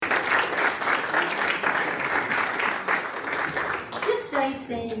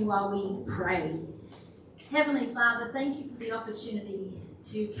standing while we pray. Heavenly Father, thank you for the opportunity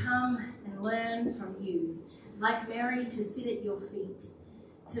to come and learn from you, like Mary, to sit at your feet,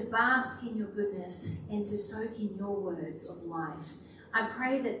 to bask in your goodness and to soak in your words of life. I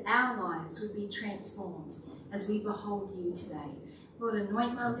pray that our lives would be transformed as we behold you today. Lord,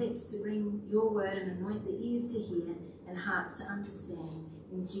 anoint my lips to bring your word and anoint the ears to hear and hearts to understand.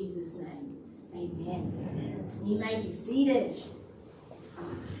 In Jesus' name, amen. You may be seated.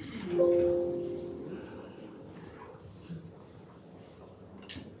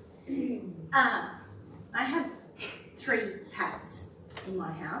 I have 3 cats in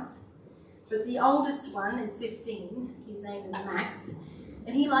my house, but the oldest one is 15. His name is Max,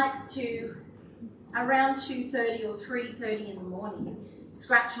 and he likes to, around 2:30 or 3:30 in the morning,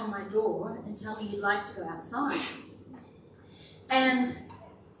 scratch on my door and tell me he'd like to go outside. And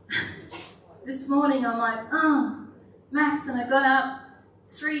this morning I'm like, oh, Max, and I got up,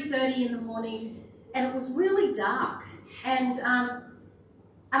 it's 3:30 in the morning, and it was really dark, and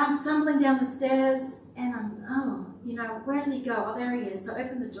I'm stumbling down the stairs, and where did he go? Oh, there he is. So I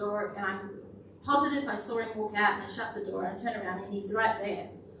open the door, and I'm positive I saw him walk out, and I shut the door, and I turn around, and he's right there.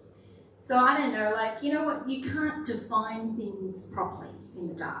 So I don't know, you know what, you can't define things properly in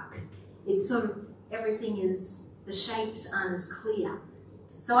the dark. It's sort of, everything is, the shapes aren't as clear.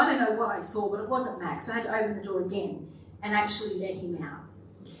 So I don't know what I saw, but it wasn't Max, so I had to open the door again and actually let him out.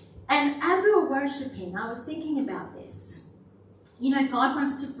 And as we were worshipping, I was thinking about this. You know, God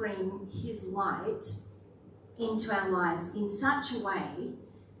wants to bring his light into our lives in such a way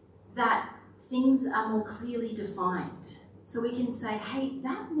that things are more clearly defined. So we can say, hey,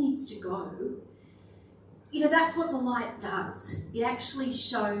 that needs to go. You know, that's what the light does. It actually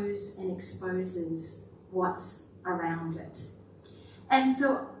shows and exposes what's around it. And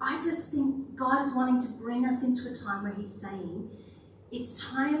so I just think God is wanting to bring us into a time where he's saying,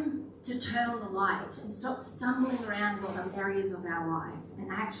 it's time to turn on the light and stop stumbling around in some areas of our life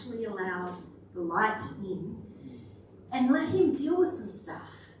and actually allow the light in and let him deal with some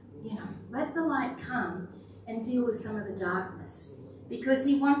stuff. You know, let the light come and deal with some of the darkness, because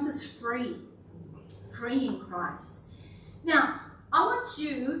he wants us free in Christ. Now, I want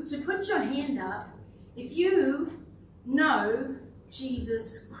you to put your hand up if you know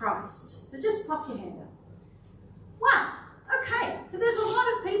Jesus Christ. So just pop your hand up. Wow, okay, so there's a lot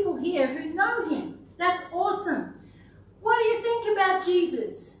of people here who know him. That's awesome. What do you think about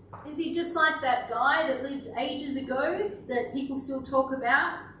Jesus? Is he just like that guy that lived ages ago that people still talk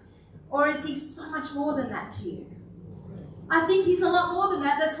about? Or is he so much more than that to you? I think he's a lot more than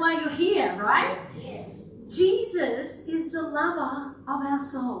that. That's why you're here, right? Yes. Jesus is the lover of our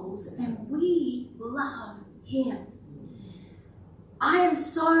souls, and we love him. I am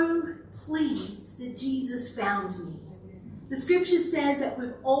so pleased that Jesus found me. The scripture says that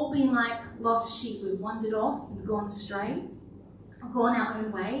we've all been like lost sheep. We've wandered off, we've gone astray, we've gone our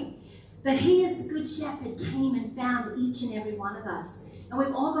own way. But he, as the good shepherd, came and found each and every one of us. And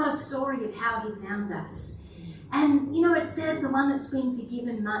we've all got a story of how he found us. And, you know, it says the one that's been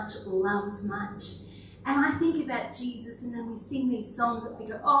forgiven much loves much. And I think about Jesus, and then we sing these songs that we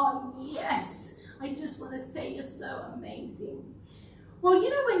go, oh, yes, I just want to say you're so amazing. Well, you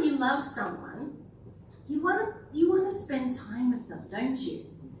know, when you love someone, you want to spend time with them, don't you?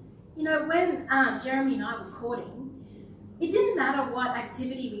 You know, when Jeremy and I were courting, it didn't matter what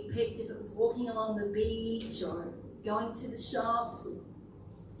activity we picked, if it was walking along the beach or going to the shops or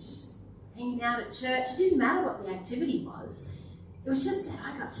just hanging out at church. It didn't matter what the activity was. It was just that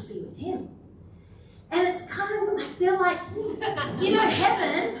I got to be with him. And it's kind of, I feel like, you know,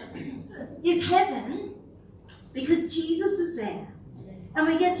 heaven is heaven because Jesus is there. And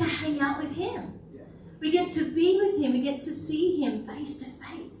we get to hang out with him. We get to be with him. We get to see him face to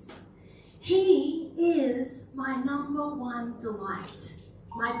face. He is my number one delight,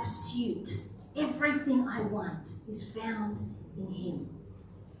 my pursuit. Everything I want is found in him.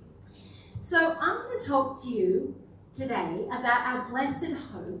 So I'm going to talk to you today about our blessed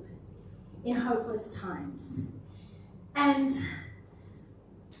hope in hopeless times. And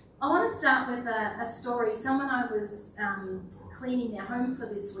I want to start with a story. Someone I was cleaning their home for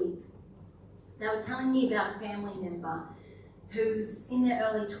this week, they were telling me about a family member who's in their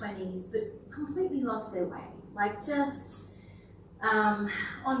early 20s but completely lost their way. Like just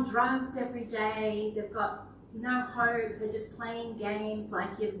on drugs every day. They've got no hope. They're just playing games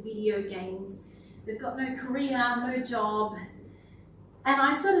like your video games. They've got no career, no job. And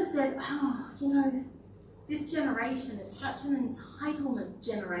I sort of said, oh, you know, this generation, it's such an entitlement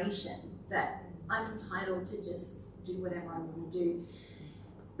generation that I'm entitled to just do whatever I want to do.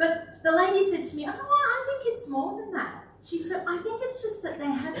 But the lady said to me, oh, I think it's more than that. she said, I think it's just that they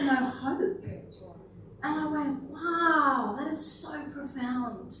have no hope. And I went, wow, that is so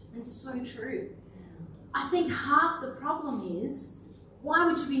profound and so true. I think half the problem is, why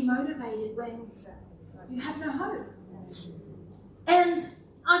would you be motivated when you have no hope? And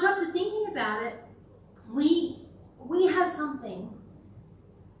I got to thinking about it. We have something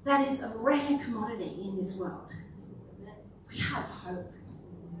that is a rare commodity in this world. We have hope.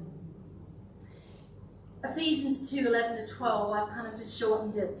 Ephesians 2:11-12, I've kind of just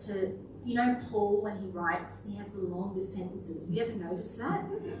shortened it to, you know, Paul, when he writes, he has the longest sentences. Have you ever noticed that?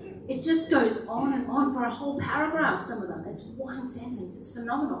 It just goes on and on for a whole paragraph, some of them. It's one sentence. It's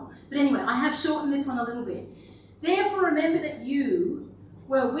phenomenal. But anyway, I have shortened this one a little bit. Therefore, remember that you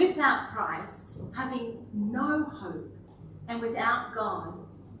were without Christ, having no hope, and without God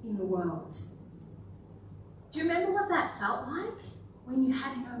in the world. Do you remember what that felt like when you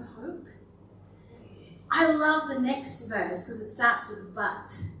had no hope? I love the next verse because it starts with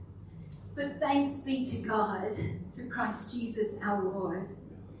but. But thanks be to God through Christ Jesus our Lord.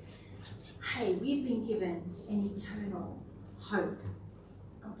 Hey, we've been given an eternal hope.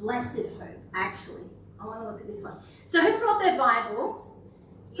 A blessed hope, actually. I want to look at this one. So who brought their Bibles?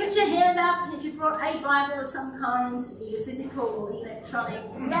 Put your hand up if you brought a Bible of some kind, either physical or electronic.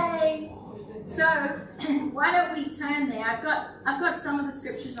 Yay! So why don't we turn there? I've got some of the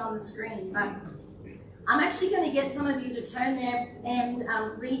scriptures on the screen, but I'm actually going to get some of you to turn there and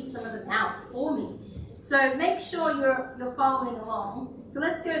read some of them out for me. So make sure you're following along. So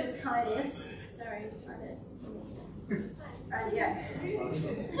let's go to Titus. Sorry, Titus. Right, yeah.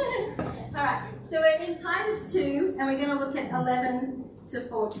 All right. So we're in Titus 2, and we're going to look at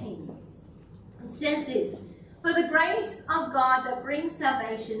 11-14. It says this: For the grace of God that brings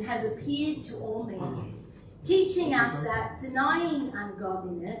salvation has appeared to all men, teaching us that, denying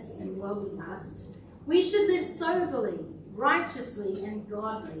ungodliness and worldly lust, we should live soberly, righteously, and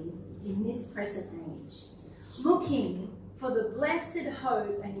godly in this present age, looking for the blessed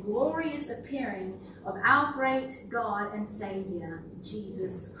hope and glorious appearing of our great God and Saviour,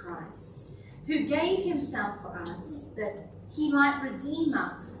 Jesus Christ, who gave himself for us, that he might redeem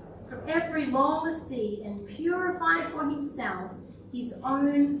us from every lawless deed and purify for himself his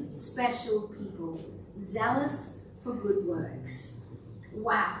own special people, zealous for good works.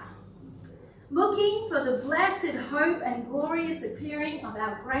 Wow. Looking for the blessed hope and glorious appearing of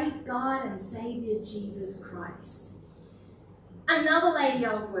our great God and Saviour, Jesus Christ. Another lady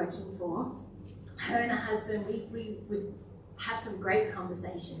I was working for, her and her husband, we would have some great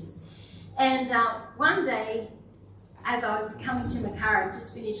conversations. And one day, as I was coming to my car, I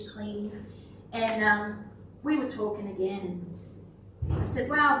just finished cleaning, and we were talking again. And I said,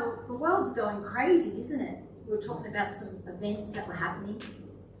 wow, the world's going crazy, isn't it? We were talking about some events that were happening.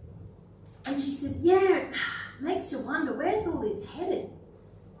 And she said, yeah, it makes you wonder, where's all this headed?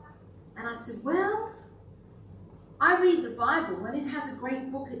 And I said, well, I read the Bible, and it has a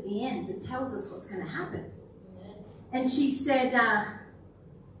great book at the end that tells us what's going to happen. And she said,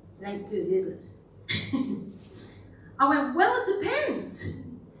 it ain't good, is it? I went, well, it depends.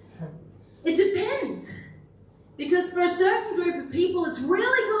 It depends. Because for a certain group of people, it's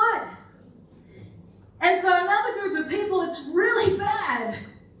really good. And for another group of people, it's really bad.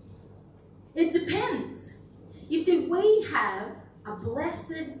 It depends. You see, we have a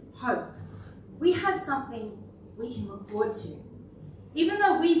blessed hope. We have something we can look forward to. Even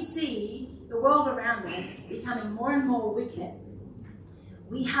though we see the world around us becoming more and more wicked,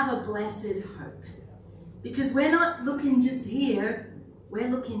 we have a blessed hope. Because we're not looking just here, we're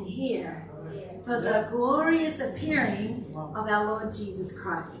looking here for the glorious appearing of our Lord Jesus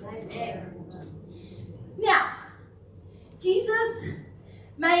Christ. Now, Jesus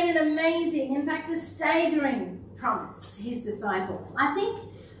made an amazing, in fact, a staggering promise to his disciples. I think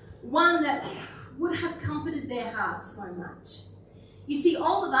one that would have comforted their hearts so much. You see,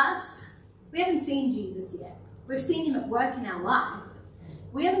 all of us, we haven't seen Jesus yet. We've seen him at work in our life.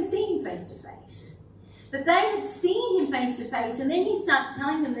 We haven't seen him face to face. But they had seen him face to face, and then he starts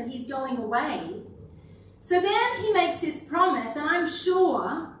telling them that he's going away. So then he makes this promise, and I'm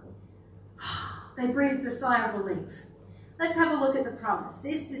sure they breathed a sigh of relief. Let's have a look at the promise.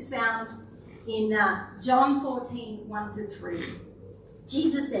 This is found in John 14, 1-3.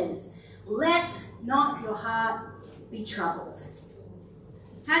 Jesus says, let not your heart be troubled.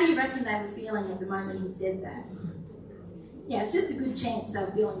 How do you reckon they were feeling at the moment he said that? Yeah, it's just a good chance they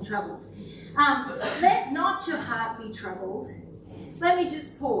were feeling troubled. Let not your heart be troubled. Let me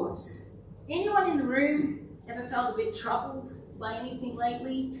just pause. Anyone in the room ever felt a bit troubled by anything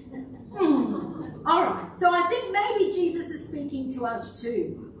lately? All right, so I think maybe Jesus is speaking to us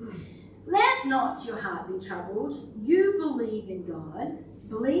too. Let not your heart be troubled. You believe in God.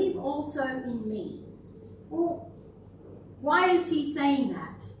 Believe also in me. Well, why is he saying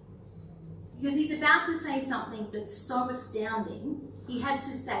that? Because he's about to say something that's so astounding, he had to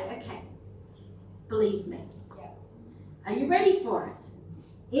say, okay, believe me. Are you ready for it?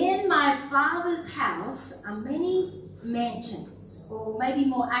 In my Father's house are many mansions, or maybe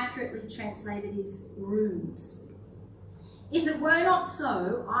more accurately translated is rooms. If it were not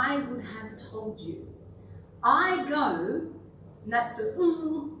so, I would have told you. I go, and that's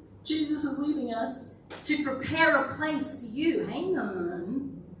the, Jesus is leaving us, to prepare a place for you. Hang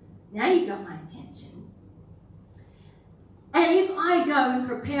on. Now you got my attention. And if I go and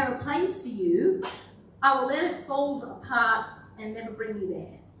prepare a place for you, I will let it fall apart and never bring you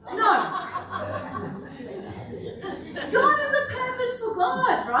there. No. God is a purposeful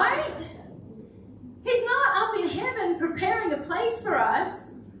God, right? He's not up in heaven preparing a place for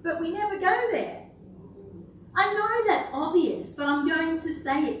us, but we never go there. I know that's obvious, but I'm going to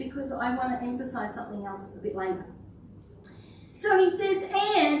say it because I want to emphasize something else a bit later. So he says,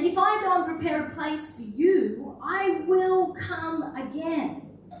 and if I go and prepare a place for you, I will come again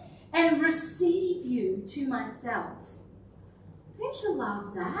and receive you to myself. Don't you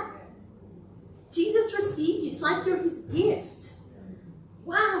love that? Jesus received you. It's like you're his gift.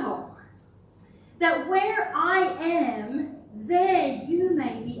 Wow. That where I am, there you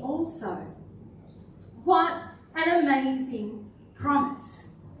may be also. What an amazing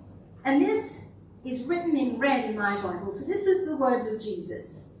promise. And this is written in red in my Bible. So this is the words of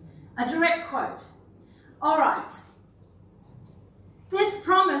Jesus. A direct quote. All right. This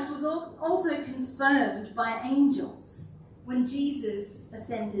promise was also confirmed by angels when Jesus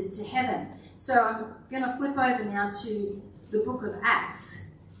ascended to heaven. So I'm going to flip over now to the book of Acts.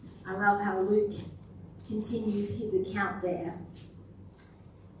 I love how Luke continues his account there.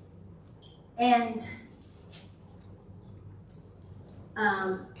 And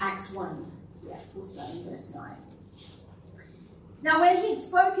Acts 1. Yeah, we'll start in verse 9. Now when he'd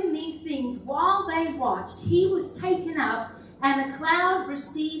spoken these things, while they watched, he was taken up, and a cloud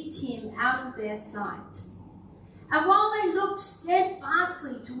received him out of their sight. And while they looked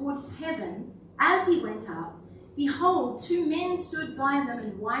steadfastly towards heaven as he went up, behold, 2 men stood by them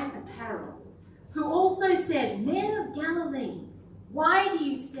in white apparel, who also said, Men of Galilee, why do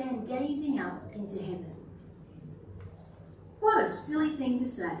you stand gazing up into heaven? What a silly thing to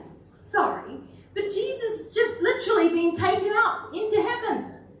say. Sorry, but Jesus has just literally been taken up into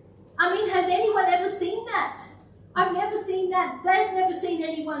heaven. I mean, has anyone ever seen that? I've never seen that. They've never seen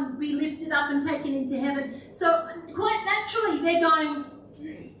anyone be lifted up and taken into heaven. So quite naturally, they're going,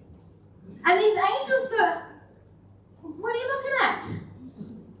 and these angels go, what are you looking at?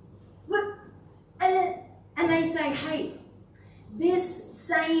 What? And they say, hey, this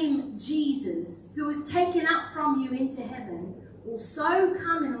same Jesus who was taken up from you into heaven will so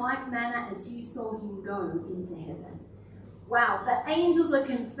come in like manner as you saw him go into heaven. Wow, the angels are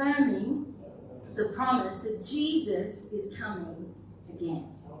confirming the promise that Jesus is coming again.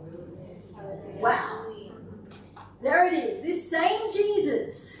 Wow. There it is. This same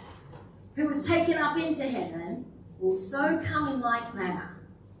Jesus who was taken up into heaven will so come in like manner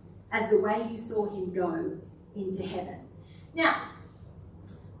as the way you saw him go into heaven. Now,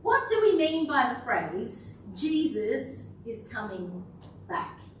 what do we mean by the phrase, Jesus is coming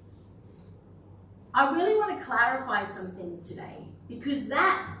back? I really want to clarify some things today because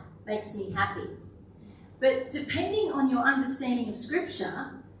that makes me happy. But depending on your understanding of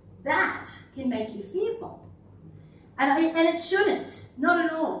Scripture, that can make you fearful. And it shouldn't, not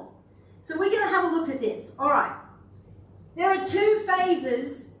at all. So we're going to have a look at this. All right. There are 2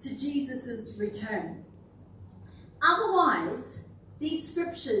 phases to Jesus' return. Otherwise, these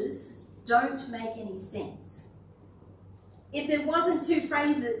scriptures don't make any sense. If there wasn't 2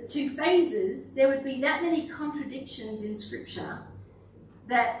 phases, there would be that many contradictions in Scripture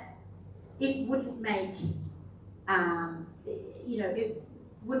that it wouldn't make, it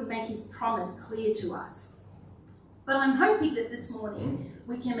wouldn't make his promise clear to us. But I'm hoping that this morning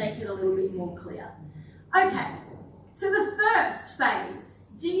we can make it a little bit more clear. Okay, so the first phase,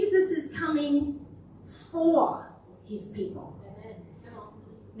 Jesus is coming for his people.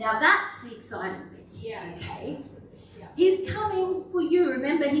 Now that's the exciting bit, okay? He's coming for you.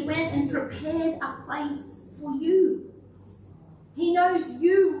 Remember, he went and prepared a place for you. He knows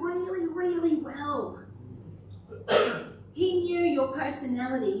you really, really well. He knew your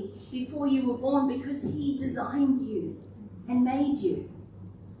personality before you were born because he designed you and made you.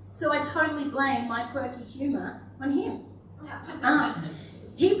 So I totally blame my quirky humour on him.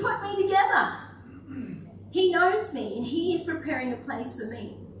 He put me together. He knows me and he is preparing a place for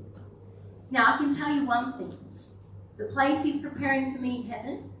me. Now, I can tell you one thing. The place he's preparing for me in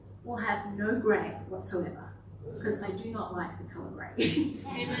heaven will have no grey whatsoever, because I do not like the colour grey,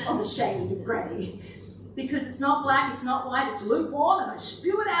 or the shade of grey. Because it's not black, it's not white, it's lukewarm, and I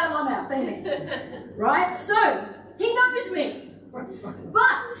spew it out of my mouth, amen. Right? So, he knows me.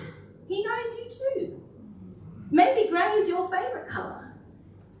 But he knows you too. Maybe grey is your favourite colour.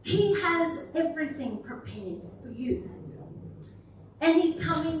 He has everything prepared for you. And he's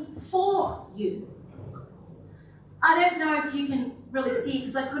coming for you. I don't know if you can really see,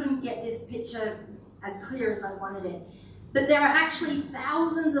 because I couldn't get this picture as clear as I wanted it. But there are actually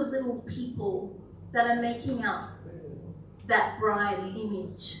thousands of little people that are making up that bride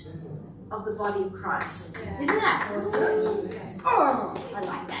image of the body of Christ. Yeah. Isn't that awesome? Oh, I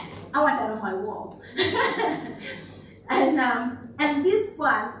like that. I want that on my wall. And this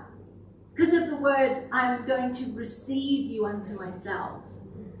one, because of the word, I'm going to receive you unto myself.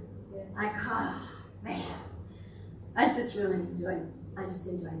 I can't, man. I just really enjoy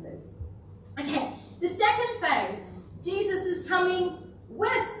this. Okay, the second phase, Jesus is coming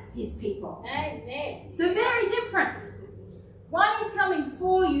with his people. Amen. So very different. One is coming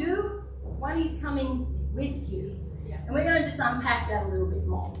for you, one is coming with you. And we're going to just unpack that a little bit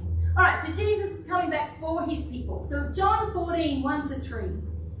more. All right, so Jesus is coming back for his people. So John 14, 1-3.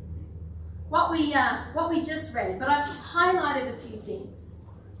 What we just read, but I've highlighted a few things.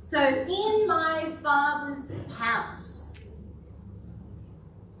 So in my Father's house,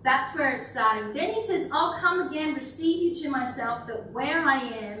 that's where it's starting. Then he says, I'll come again, receive you to myself, that where I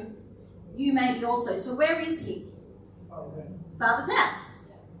am, you may be also. So where is he? Father's house.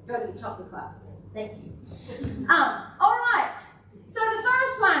 Go to the top of the class. Thank you. All right. So the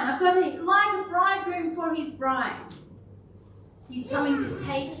first one, I've got it like a bridegroom for his bride. He's coming to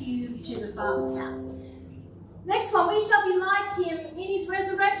take you to the Father's house. Next one, we shall be like him in his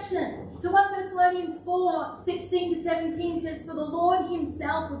resurrection. So 1 Thessalonians 4, 16-17 says, for the Lord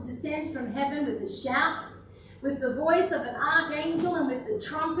himself will descend from heaven with a shout, with the voice of an archangel, and with the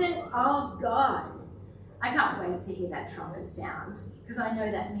trumpet of God. I can't wait to hear that trumpet sound, because I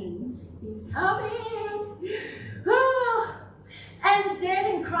know that means he's coming. And the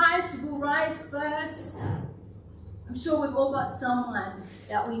dead in Christ will rise first. I'm sure we've all got someone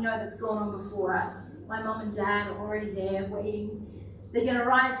that we know that's gone on before us. My mum and dad are already there waiting. They're going to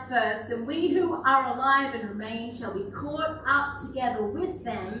rise first. And we who are alive and remain shall be caught up together with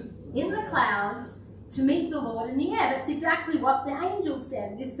them in the clouds to meet the Lord in the air. That's exactly what the angel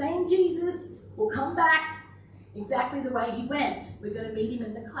said. This same Jesus will come back exactly the way he went. We're going to meet him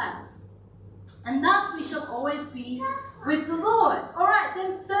in the clouds. And thus we shall always be with the Lord. All right,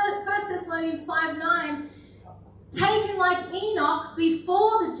 then 1 Thessalonians 5:9, taken like Enoch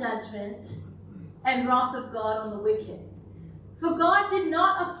before the judgment and wrath of God on the wicked. For God did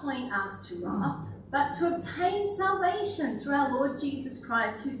not appoint us to wrath, but to obtain salvation through our Lord Jesus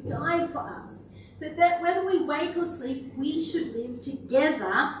Christ, who died for us, that whether we wake or sleep, we should live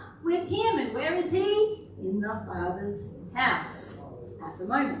together with him. And where is he? In the Father's house at the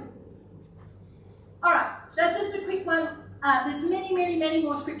moment. All right, that's just a quick one. There's many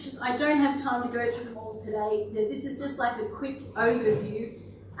more scriptures. I don't have time to go through them all today. This is just like a quick overview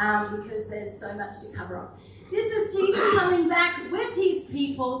because there's so much to cover off. This is Jesus coming back with his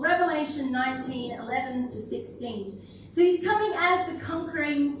people, Revelation 19, 11-16. So he's coming as the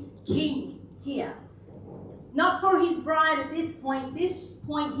conquering king here. Not for his bride at this point. This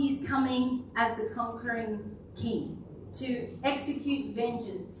point he's coming as the conquering king to execute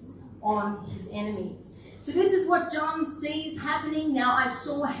vengeance on his enemies. So this is what John sees happening. Now I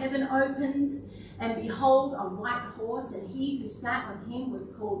saw heaven opened, and behold, a white horse, and he who sat on him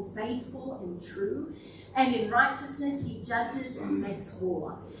was called Faithful and True, and in righteousness he judges and makes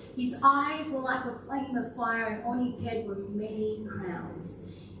war. His eyes were like a flame of fire, and on his head were many crowns.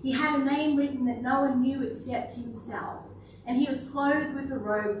 He had a name written that no one knew except himself, and he was clothed with a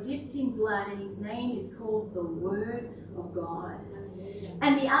robe dipped in blood, and his name is called the Word of God.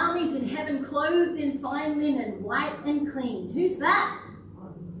 And the armies in heaven, clothed in fine linen, white and clean. Who's that?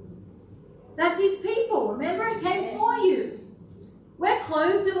 That's his people. Remember, he came for you. We're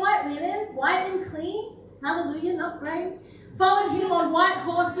clothed in white linen, white and clean. Hallelujah, not great. Followed him on white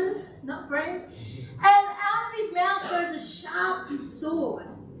horses, not great. And out of his mouth goes a sharp sword,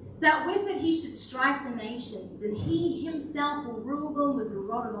 that with it he should strike the nations, and he himself will rule them with a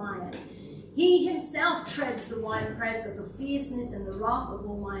rod of iron. He himself treads the winepress of the fierceness and the wrath of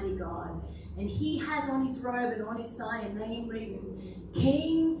Almighty God. And he has on his robe and on his thigh a name written,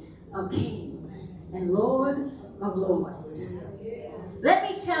 King of Kings and Lord of Lords. Let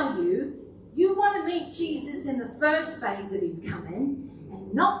me tell you, you want to meet Jesus in the first phase of his coming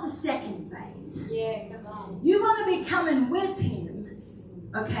and not the second phase. days. Yeah, come on. You want to be coming with him,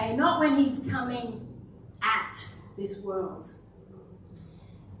 okay, not when he's coming at this world.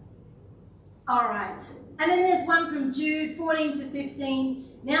 All right. And then there's one from Jude 14 to 15.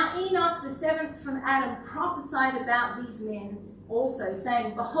 Now Enoch, the seventh from Adam, prophesied about these men also,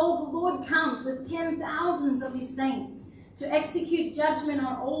 saying, Behold, the Lord comes with 10,000s of his saints to execute judgment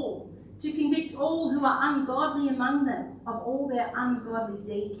on all, to convict all who are ungodly among them of all their ungodly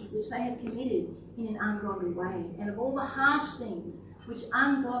deeds which they have committed in an ungodly way, and of all the harsh things which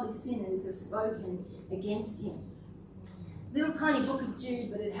ungodly sinners have spoken against him. Little tiny book of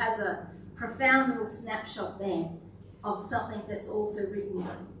Jude, but it has a profound little snapshot there of something that's also written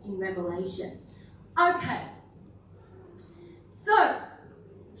in Revelation. Okay, so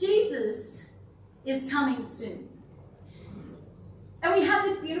Jesus is coming soon. And we have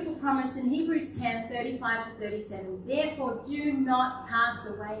this beautiful promise in Hebrews 10, 35 to 37. Therefore, do not cast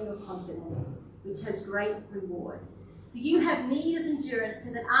away your confidence, which has great reward. For you have need of endurance,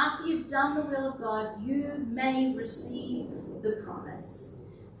 so that after you've done the will of God, you may receive the promise.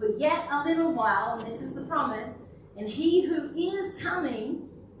 For yet a little while, and this is the promise, and he who is coming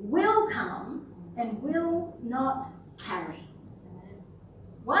will come and will not tarry.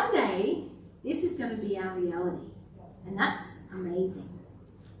 One day, this is going to be our reality. And that's amazing.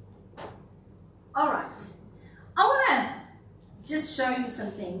 All right. I want to just show you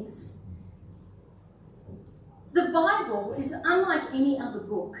some things. The Bible is unlike any other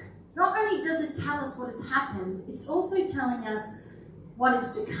book. Not only does it tell us what has happened, it's also telling us what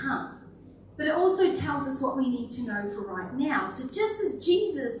is to come. But it also tells us what we need to know for right now. So just as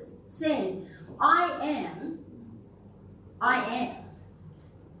Jesus said, I am.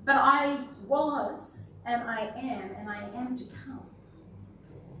 But I was, and I am to come.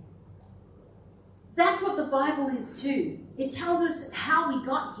 That's what the Bible is too. It tells us how we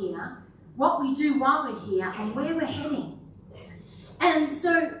got here, what we do while we're here, and where we're heading. And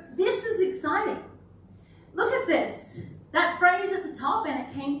so this is exciting. Look at this. That phrase at the top, and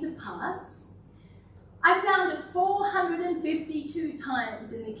it came to pass. I found it 452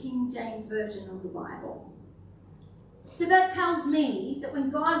 times in the King James Version of the Bible. So that tells me that when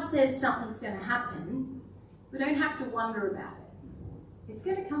God says something's going to happen, we don't have to wonder about it. It's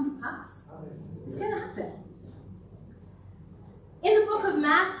going to come to pass. It's going to happen. In the book of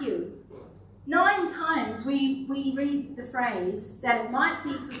Matthew, 9 times we read the phrase that it might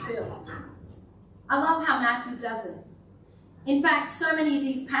be fulfilled. I love how Matthew does it. In fact, so many of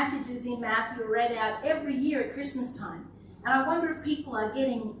these passages in Matthew are read out every year at Christmas time. And I wonder if people are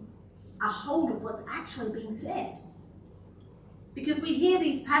getting a hold of what's actually being said. Because we hear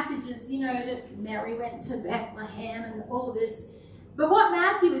these passages, you know, that Mary went to Bethlehem and all of this. But what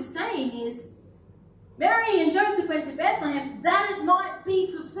Matthew is saying is, Mary and Joseph went to Bethlehem that it might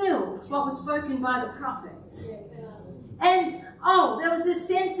be fulfilled, what was spoken by the prophets. And, there was this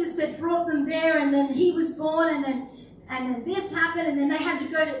census that brought them there, and then he was born, and then this happened, and then they had to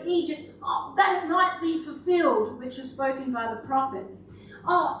go to Egypt. That it might be fulfilled, which was spoken by the prophets.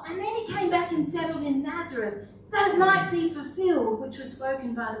 And then he came back and settled in Nazareth. That it might be fulfilled, which was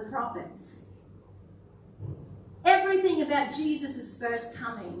spoken by the prophets. Everything about Jesus' first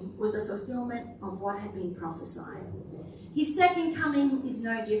coming was a fulfillment of what had been prophesied. His second coming is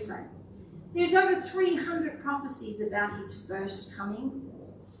no different. There's over 300 prophecies about his first coming.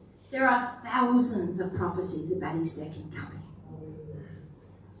 There are thousands of prophecies about his second coming.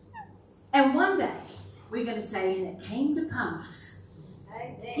 And one day, we're going to say, and it came to pass.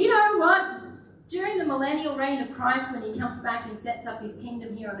 You know what? During the millennial reign of Christ, when he comes back and sets up his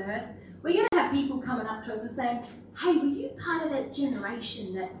kingdom here on earth, we're going to have people coming up to us and saying, hey, were you part of that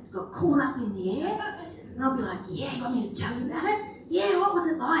generation that got caught up in the air? And I'll be like, yeah, you want me to tell you about it? Yeah, what was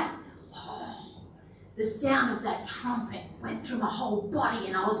it like? The sound of that trumpet went through my whole body,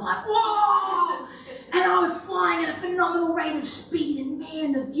 and I was like, whoa! And I was flying at a phenomenal rate of speed, and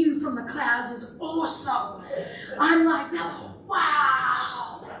man, the view from the clouds is awesome. I'm like,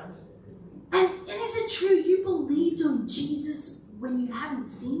 wow! And is it true you believed on Jesus when you hadn't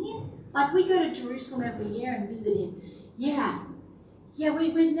seen him? Like, we go to Jerusalem every year and visit him. Yeah,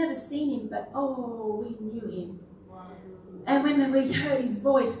 we'd never seen him, but we knew him. And when we heard his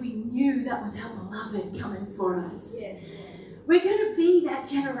voice, we knew that was our beloved coming for us. Yes. We're going to be that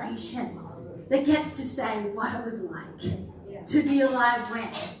generation that gets to say what it was like to be alive when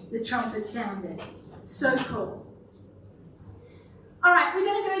the trumpet sounded. So cool. All right, we're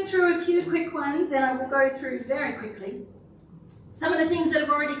going to go through a few quick ones, and I will go through very quickly some of the things that have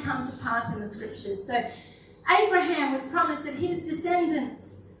already come to pass in the scriptures. So Abraham was promised that his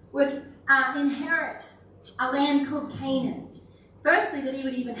descendants would inherit a land called Canaan. Firstly, that he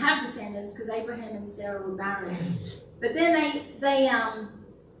would even have descendants because Abraham and Sarah were barren. But then they had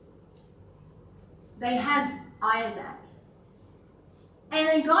Isaac. And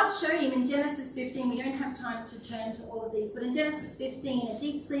then God showed him in Genesis 15, we don't have time to turn to all of these, but in Genesis 15, a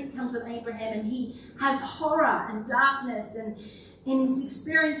deep sleep comes on Abraham and he has horror and darkness and he's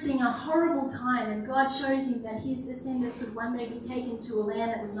experiencing a horrible time, and God shows him that his descendants would one day be taken to a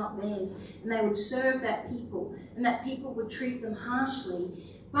land that was not theirs, and they would serve that people, and that people would treat them harshly,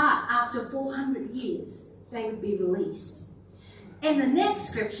 but after 400 years, they would be released. And the next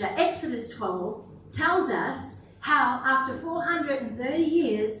scripture, Exodus 12, tells us how after 430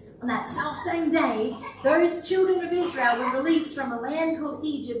 years, on that self-same day, those children of Israel were released from a land called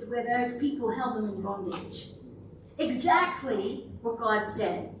Egypt where those people held them in bondage. Exactly what God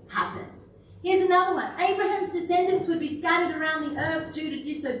said happened. Here's another one. Abraham's descendants would be scattered around the earth due to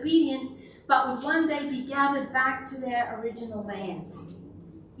disobedience, but would one day be gathered back to their original land.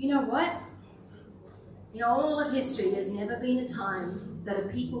 You know what? In all of history, there's never been a time that a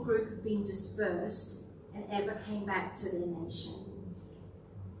people group have been dispersed and ever came back to their nation.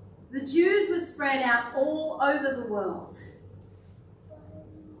 The Jews were spread out all over the world,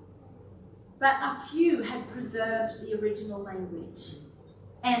 but a few had preserved the original language.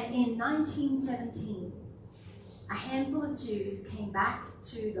 And in 1917, a handful of Jews came back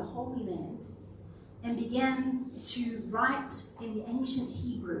to the Holy Land and began to write in the ancient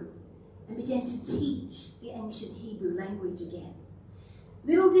Hebrew and began to teach the ancient Hebrew language again.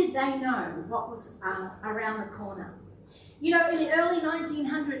 Little did they know what was around the corner. You know, in the early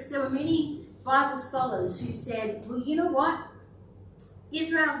 1900s, there were many Bible scholars who said, well, you know what?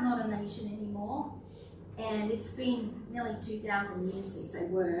 Israel's not a nation anymore, and it's been nearly 2,000 years since they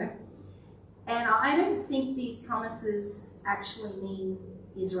were. And I don't think these promises actually mean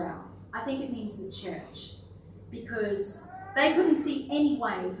Israel. I think it means the church, because they couldn't see any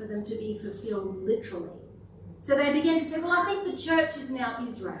way for them to be fulfilled literally. So they began to say, well, I think the church is now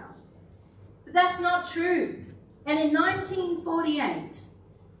Israel. But that's not true. And in 1948,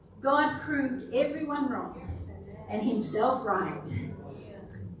 God proved everyone wrong and himself right.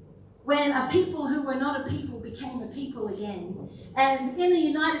 When a people who were not a people became a people again. And in the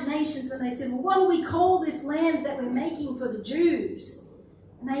United Nations, when they said, well, what do we call this land that we're making for the Jews?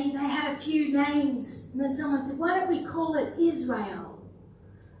 And they had a few names. And then someone said, why don't we call it Israel?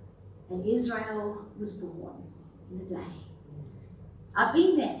 And Israel was born in a day. I've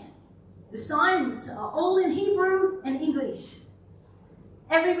been there. The signs are all in Hebrew and English.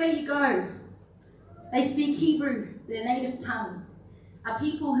 Everywhere you go, they speak Hebrew, their native tongue. A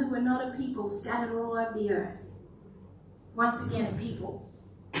people who were not a people, scattered all over the earth. Once again, a people.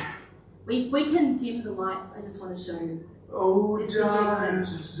 If we can dim the lights, I just want to show you. Oh,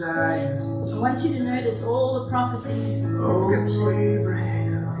 daughters of Zion. I want you to notice all the prophecies and the scriptures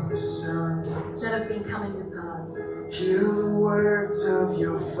Abraham's son, that have been coming to pass. hear the words of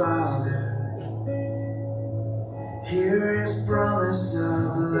your father. Hear his promise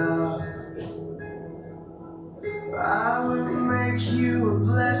of love. I will make you a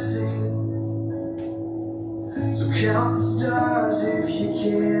blessing, so count the stars if you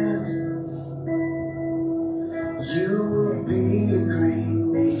can. You will be a great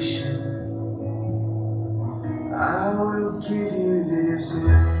nation. I will give you this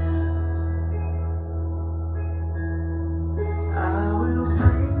land. I will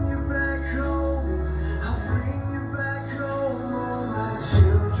bring you back home. I'll bring you back home, all my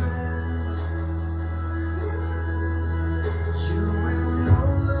children. You will no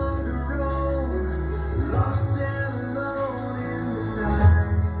longer roam, lost and alone in the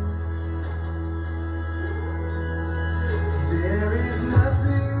night.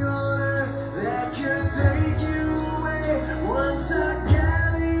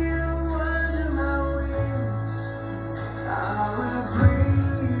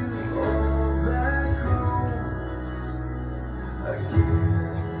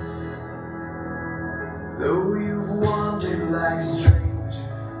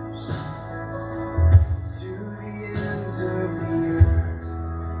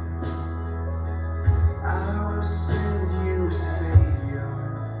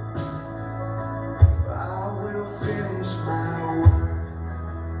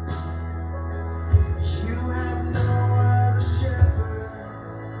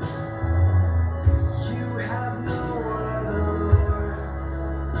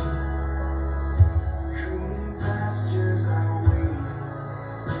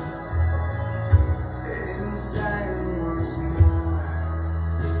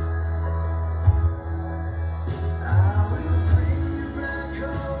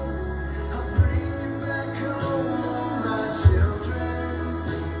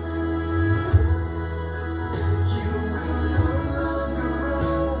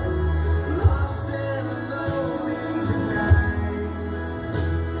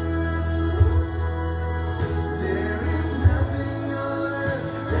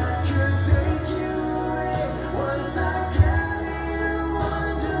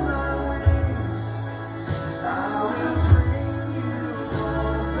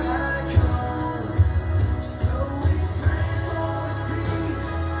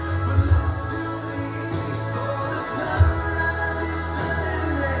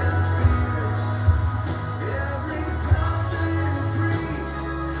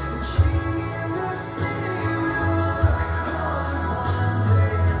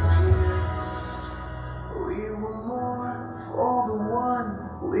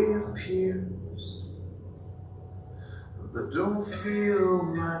 don't feel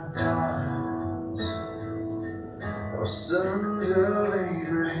my daughter or sons of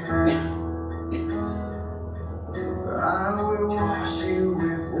Abraham. I will wash you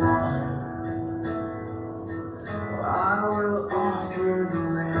with water. I will offer the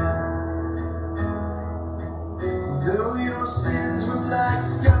Lamb. Though your sins were like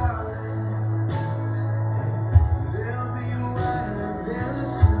scarlet, they'll be whiter than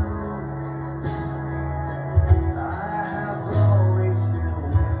snow. I have always been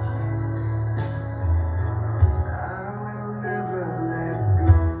with you. I will never let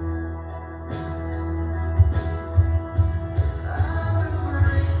go. I will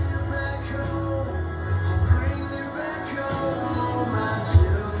bring you back home. I'll bring you back home, oh my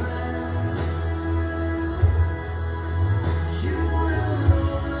children. You will no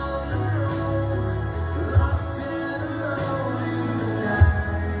longer roam, lost and alone in the night.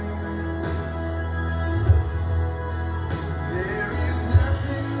 There is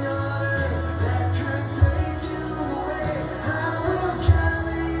nothing on earth that could take you away. I will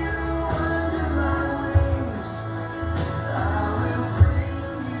gather you under my wings. I will bring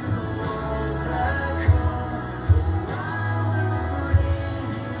you all back home. Oh, I will bring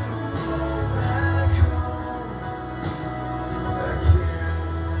you all back home again.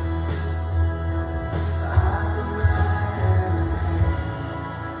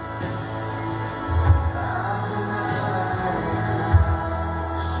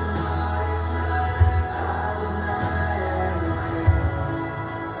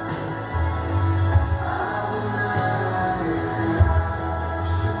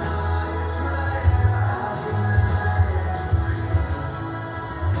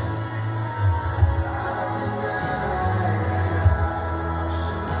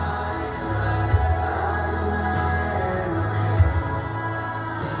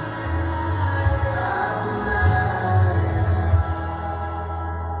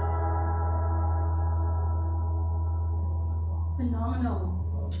 Phenomenal.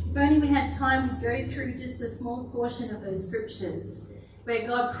 If only we had time to go through just a small portion of those scriptures where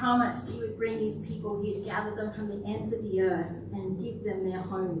God promised He would bring His people, He'd gather them from the ends of the earth and give them their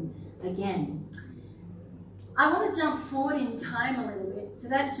home again. I want to jump forward in time a little bit. So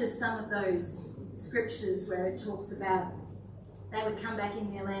that's just some of those scriptures where it talks about they would come back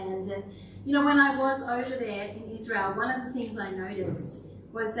in their land. And you know, when I was over there in Israel, one of the things I noticed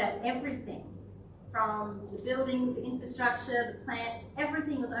was that everything, from the buildings, the infrastructure, the plants,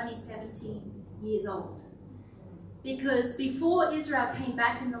 everything was only 70 years old. Because before Israel came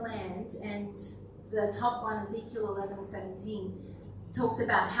back in the land, and the top one, Ezekiel 11:17, talks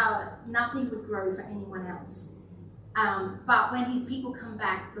about how nothing would grow for anyone else. But when His people come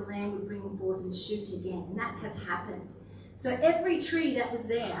back, the land would bring forth and shoot again. And that has happened. So every tree that was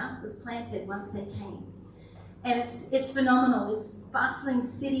there was planted once they came. And it's phenomenal. It's bustling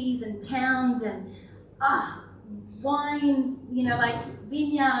cities and towns and wine, you know, like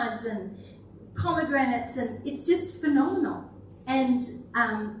vineyards and pomegranates, and it's just phenomenal. And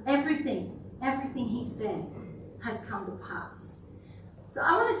everything He said has come to pass. So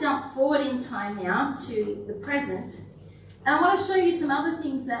I want to jump forward in time now to the present, and I want to show you some other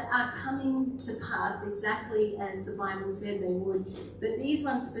things that are coming to pass exactly as the Bible said they would. But these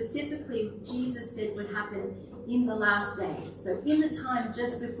ones specifically, Jesus said would happen in the last days, so in the time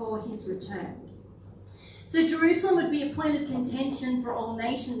just before His return. So Jerusalem would be a point of contention for all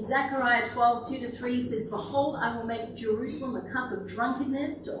nations. Zechariah 12:2-3 says, "Behold, I will make Jerusalem a cup of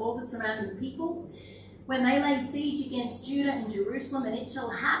drunkenness to all the surrounding peoples, when they lay siege against Judah and Jerusalem, and it shall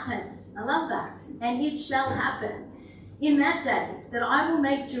happen." I love that. "And it shall happen in that day that I will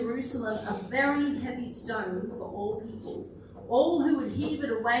make Jerusalem a very heavy stone for all peoples. All who would heave it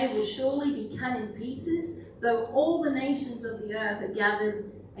away will surely be cut in pieces, though all the nations of the earth are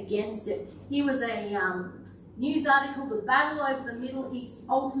gathered against it." Here was a news article, "The battle over the Middle East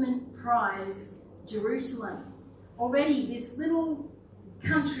ultimate prize, Jerusalem." Already this little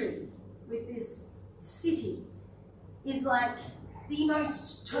country with this city is like the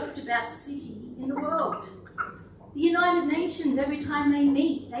most talked about city in the world. The United Nations, every time they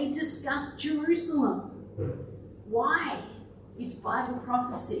meet, they discuss Jerusalem. Why? It's Bible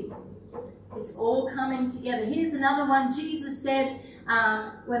prophecy. It's all coming together. Here's another one. Jesus said,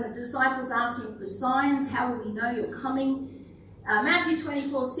 when the disciples asked Him for signs, "How will we know you're coming?" Matthew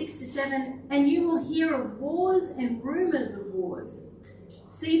 24:6-7, "And you will hear of wars and rumors of wars.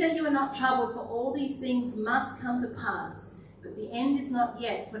 See that you are not troubled, for all these things must come to pass. But the end is not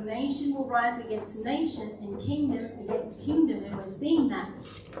yet, for nation will rise against nation and kingdom against kingdom." And we're seeing that.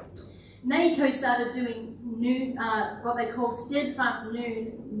 NATO started doing what they called steadfast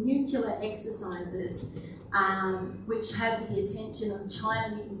nuclear exercises. which had the attention of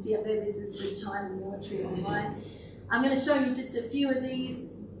China. You can see up there, this is the China military online. I'm going to show you just a few of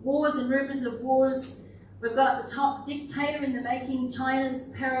these. Wars and rumours of wars. We've got at the top, dictator in the making,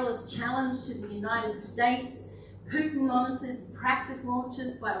 China's perilous challenge to the United States. Putin monitors practice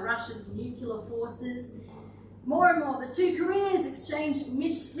launches by Russia's nuclear forces. More and more, the two Koreas exchanged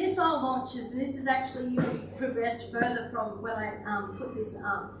missile launches, and this has actually progressed further from when I put this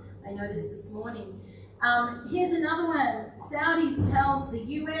up. I noticed this morning. Here's another one. Saudis tell the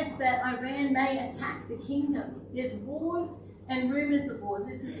US that Iran may attack the kingdom. There's wars and rumors of wars.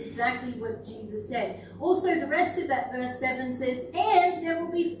 This is exactly what Jesus said. Also, the rest of that verse 7 says, and there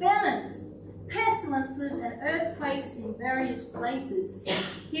will be famines, pestilences and earthquakes in various places.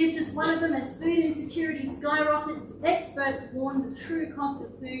 Here's just one of them. As food insecurity skyrockets, experts warn the true cost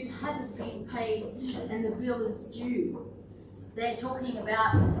of food hasn't been paid and the bill is due. They're talking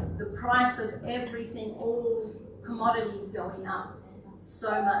about the price of everything, all commodities going up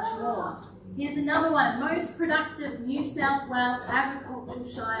so much more. Here's another one. Most productive New South Wales agricultural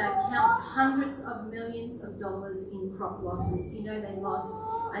shire counts hundreds of millions of dollars in crop losses. You know, they lost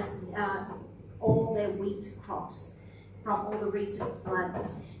all their wheat crops from all the recent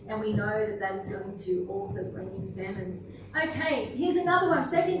floods. And we know that that is going to also bring in famines. Okay, here's another one.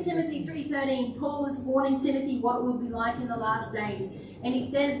 2 Timothy 3:13. Paul is warning Timothy what it will be like in the last days. And he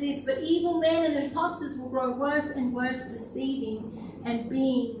says this, but evil men and impostors will grow worse and worse, deceiving and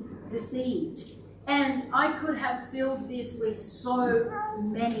being deceived. And I could have filled this with so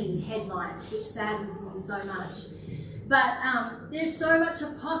many headlines, which saddens me so much. But there's so much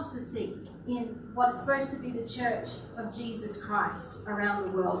apostasy in what is supposed to be the church of Jesus Christ around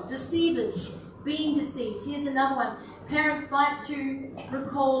the world. Deceivers, being deceived. Here's another one. Parents fight to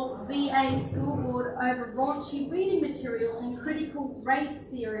recall VA school board over raunchy reading material and critical race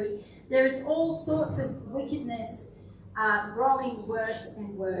theory. There is all sorts of wickedness growing worse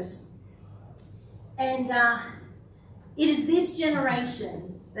and worse. And it is this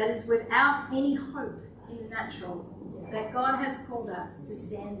generation that is without any hope in the natural that God has called us to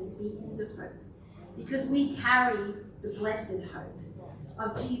stand as beacons of hope, because we carry the blessed hope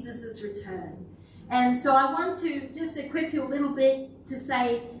of Jesus' return. And so I want to just equip you a little bit to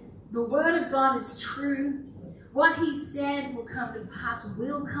say the word of God is true. What he said will come to pass,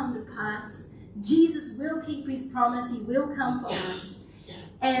 will come to pass. Jesus will keep his promise. He will come for us.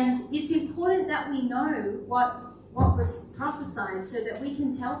 And it's important that we know what was prophesied so that we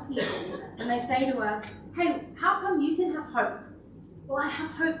can tell people when they say to us, hey, how come you can have hope? Well, I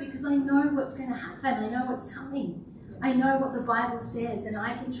have hope because I know what's going to happen. I know what's coming. I know what the Bible says, and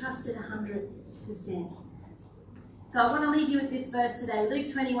I can trust it 100%. So I want to leave you with this verse today, Luke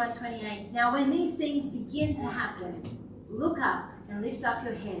 21:28. Now when these things begin to happen, look up and lift up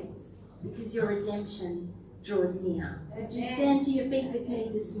your heads, because your redemption draws near. Would you stand to your feet with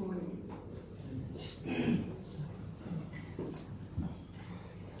me this morning?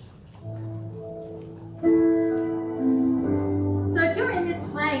 So if you're in this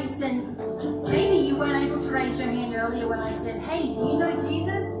place and maybe you weren't able to raise your hand earlier when I said, hey, do you know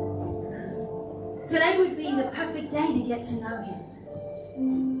Jesus? Today would be the perfect day to get to know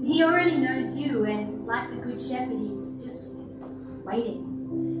him. He already knows you, and like the Good Shepherd, he's just waiting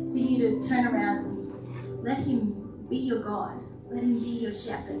for you to turn around and let him be your God. Let him be your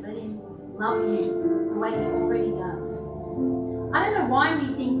shepherd. Let him love you the way he already does. I don't know why we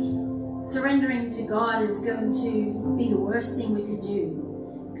think surrendering to God is going to be the worst thing we could do.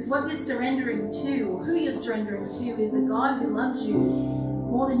 Because what you're surrendering to, or who you're surrendering to, is a God who loves you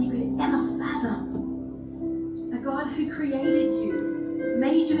more than you could ever fathom. A God who created you,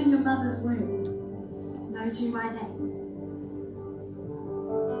 made you in your mother's womb, knows you by name.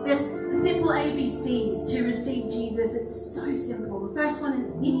 There's the simple ABCs to receive Jesus. It's so simple. The first one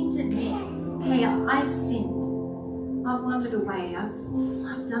is you need to admit, hey, I've sinned. I've wandered away.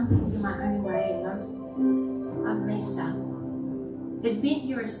 I've done things in my own way, and I've messed up. Admit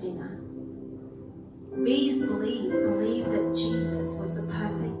you're a sinner. B is believe. Believe that Jesus was the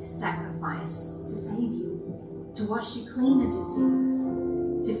perfect sacrifice to save you, to wash you clean of your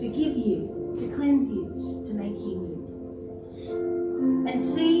sins, to forgive you, to cleanse you, to make you new. And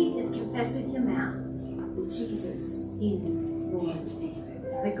C is confess with your mouth that Jesus is Lord,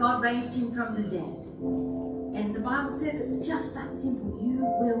 that God raised him from the dead. And the Bible says it's just that simple. You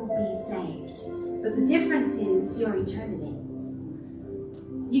will be saved. But the difference is your eternity.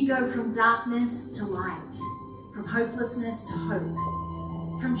 You go from darkness to light, from hopelessness to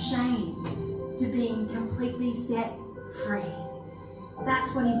hope, from shame to being completely set free.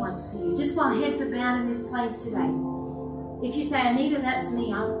 That's what he wants for you. Just while heads are bowed in this place today, If you say, Anita, that's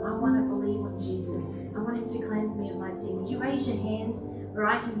me, I want to believe on Jesus. I want him to cleanse me of my sin. Would you raise your hand where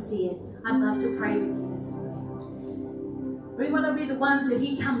I can see it? I'd love to pray with you this morning. We want to be the ones that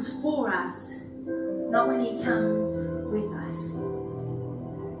he comes for us, not when he comes with us.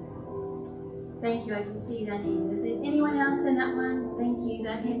 Thank you, I can see that hand. Is there anyone else in that one? Thank you.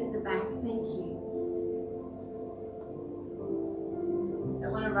 That hand at the back, thank you. I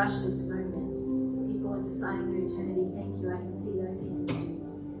don't want to rush this moment. People are deciding their eternity. Thank you, I can see those hands too.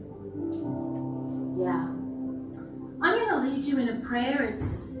 Yeah. I'm going to lead you in a prayer.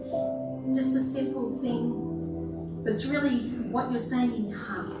 It's just a simple thing, but it's really what you're saying in your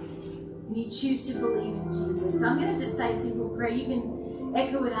heart. And you choose to believe in Jesus. So I'm going to just say a simple prayer. You can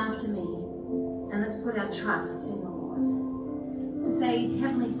echo it after me. And let's put our trust in the Lord. So say,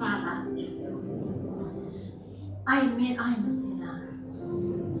 Heavenly Father, I admit I am a sinner.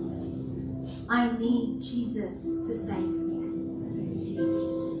 I need Jesus to save me.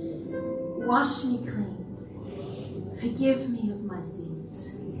 Wash me clean. Forgive me of my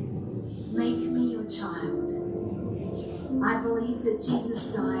sins. Make me your child. I believe that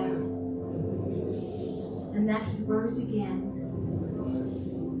Jesus died and that he rose again.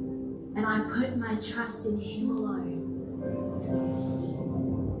 And I put my trust in him alone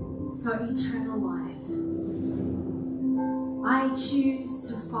for eternal life. I choose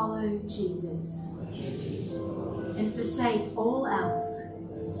to follow Jesus and forsake all else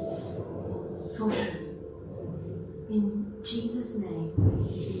for him. In Jesus' name,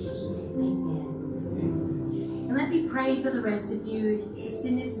 amen. And let me pray for the rest of you just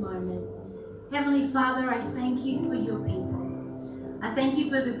in this moment. Heavenly Father, I thank you for your people. I thank you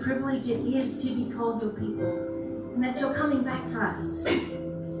for the privilege it is to be called your people and that you're coming back for us.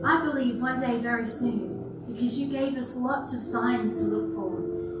 I believe one day very soon because you gave us lots of signs to look for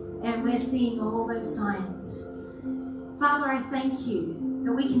and we're seeing all those signs. Father, I thank you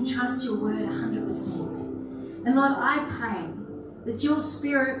that we can trust your word 100%. And Lord, I pray that your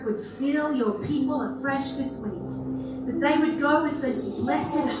spirit would fill your people afresh this week, that they would go with this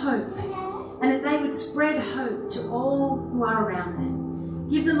blessed hope and that they would spread hope to all who are around them.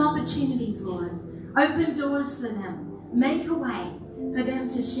 Give them opportunities, Lord. Open doors for them. Make a way for them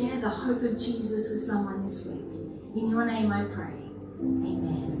to share the hope of Jesus with someone this week. In your name I pray.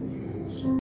 Amen.